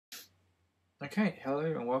Okay, hello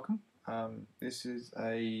and welcome. This is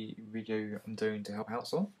a video I'm doing to help out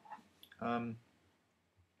someone.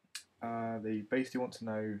 They basically want to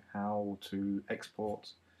know how to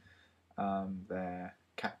export their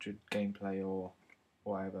captured gameplay or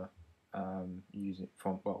whatever, use it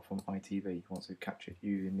from Eyetv. Wants to capture it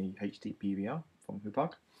using the HD PVR from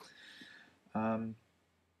Hoopug.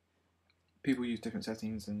 People use different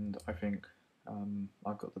settings, and I think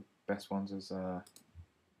I've got the best ones as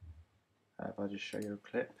if I just show you a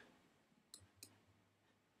clip.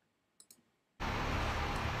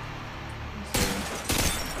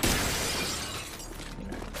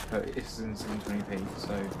 It's in 720p,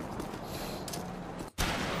 so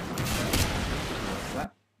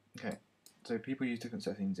that. Okay, so people use different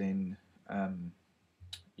settings in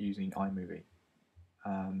using iMovie.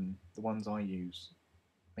 The ones I use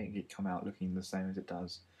make it come out looking the same as it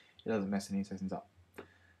does. It doesn't mess any settings up.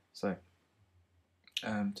 So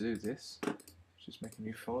to do this, just make a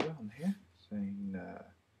new folder on here saying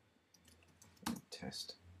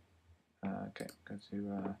test. Okay, go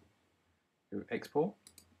to export.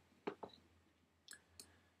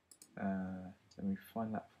 Then we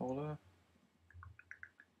find that folder.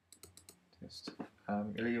 Test.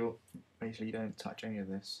 Make sure you don't touch any of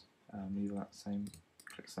this. Leave that same.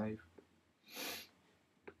 Click save.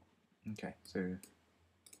 Okay, so you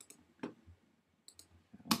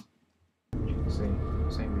can see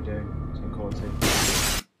same video, same quality,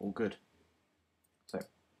 all good. So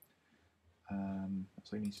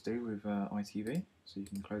that's what you need to do with Eyetv. So you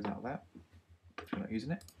can close out that if you're not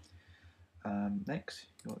using it. Next,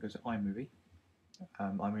 you want to go to iMovie.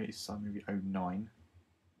 iMovie is iMovie 09.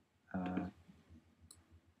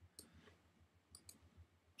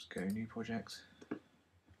 Let's go new project.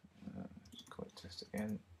 Just call it test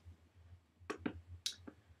again.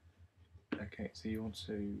 Okay, so you want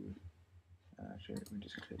to actually let me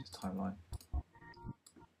just clear this timeline.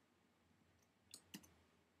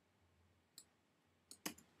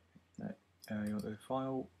 No, you want to go to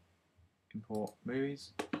File, Import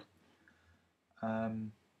Movies. Go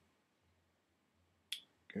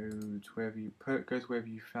to wherever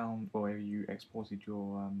you found or wherever you exported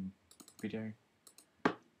your video,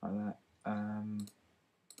 like that.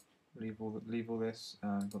 Leave all this.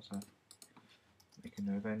 Got to make a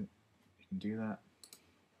new event. You can do that.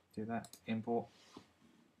 Do that. Import.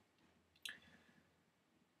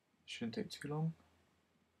 Shouldn't take too long.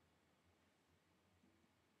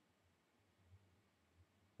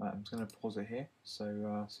 Right, I'm just going to pause it here.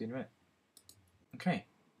 So see you in a minute. Okay.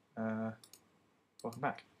 Welcome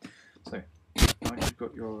back. So now you've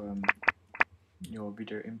got your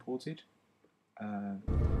video imported. You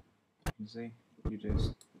can see you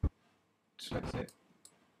just select it,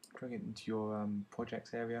 drag it into your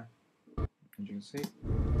projects area. As you can see,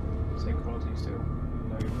 same quality still.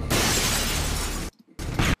 No problem.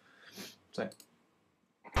 So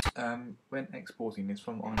when exporting this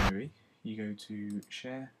from iMovie, you go to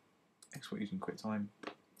Share, Export using QuickTime.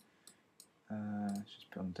 Let's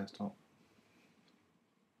just put it on the desktop.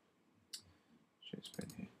 Should spin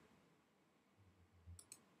here.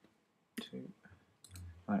 2.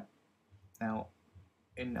 Right. Now,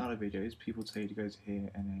 in other videos, people tell you to go to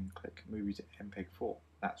here and then click Movie to MPEG-4.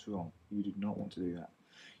 That's wrong. You do not want to do that.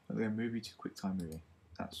 You want to go Movie to QuickTime Movie.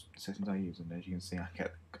 That's the settings I use, and as you can see, I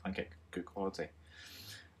get good quality.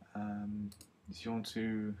 If you want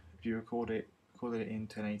to, if you record it in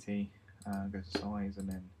 1080, go to size, and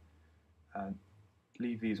then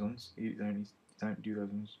leave these ones. You don't do those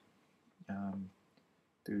ones.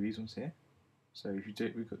 Do these ones here. So if you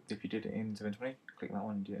did it in 720, click that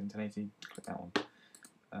one. You did it in 1080, click that one.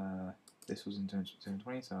 This was in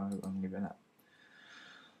 720, so I'm gonna leave it at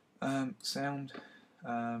that. Sound,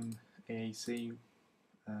 AAC,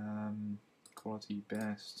 quality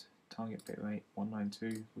best, target bitrate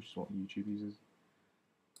 192, which is what YouTube uses.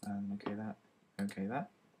 Okay that,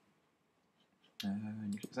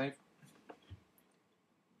 and you click save.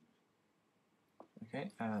 Okay,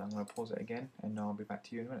 I'm going to pause it again, and I'll be back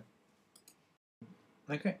to you in a minute.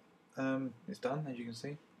 Okay, it's done, as you can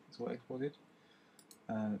see. It's all exported.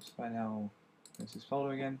 So right now, there's this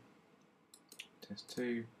folder again. Test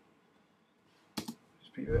 2.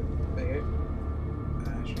 Just preview it. There you go.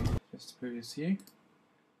 Actually, just to prove this to you.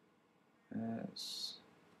 Let's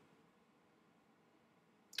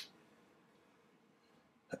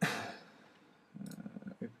open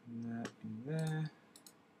that in there.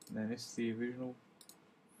 And then this is the original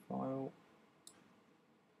file,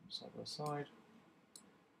 side by side.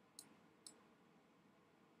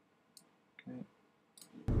 Okay.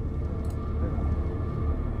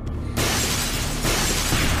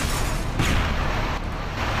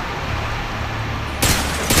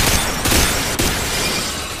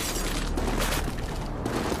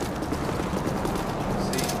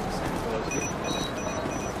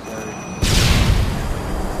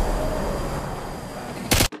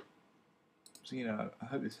 I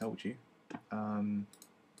hope this helped you.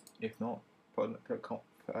 If not, put a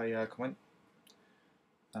comment,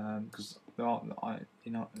 because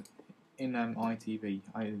in iTv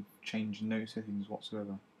I changed no settings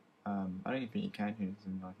whatsoever. I don't even think you can change this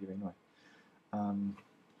in iTv anyway.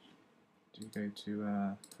 Do go to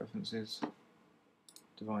preferences,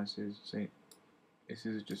 devices. See, this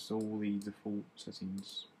is just all the default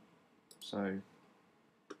settings. So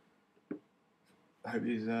I hope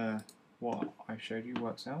this what I showed you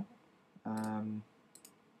works out.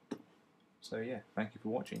 So yeah, thank you for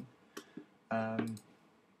watching.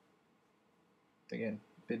 Again,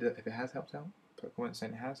 if it has helped out, put a comment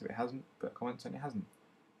saying it has. If it hasn't, put a comment saying it hasn't.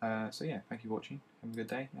 So yeah, thank you for watching. Have a good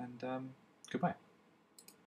day, and goodbye.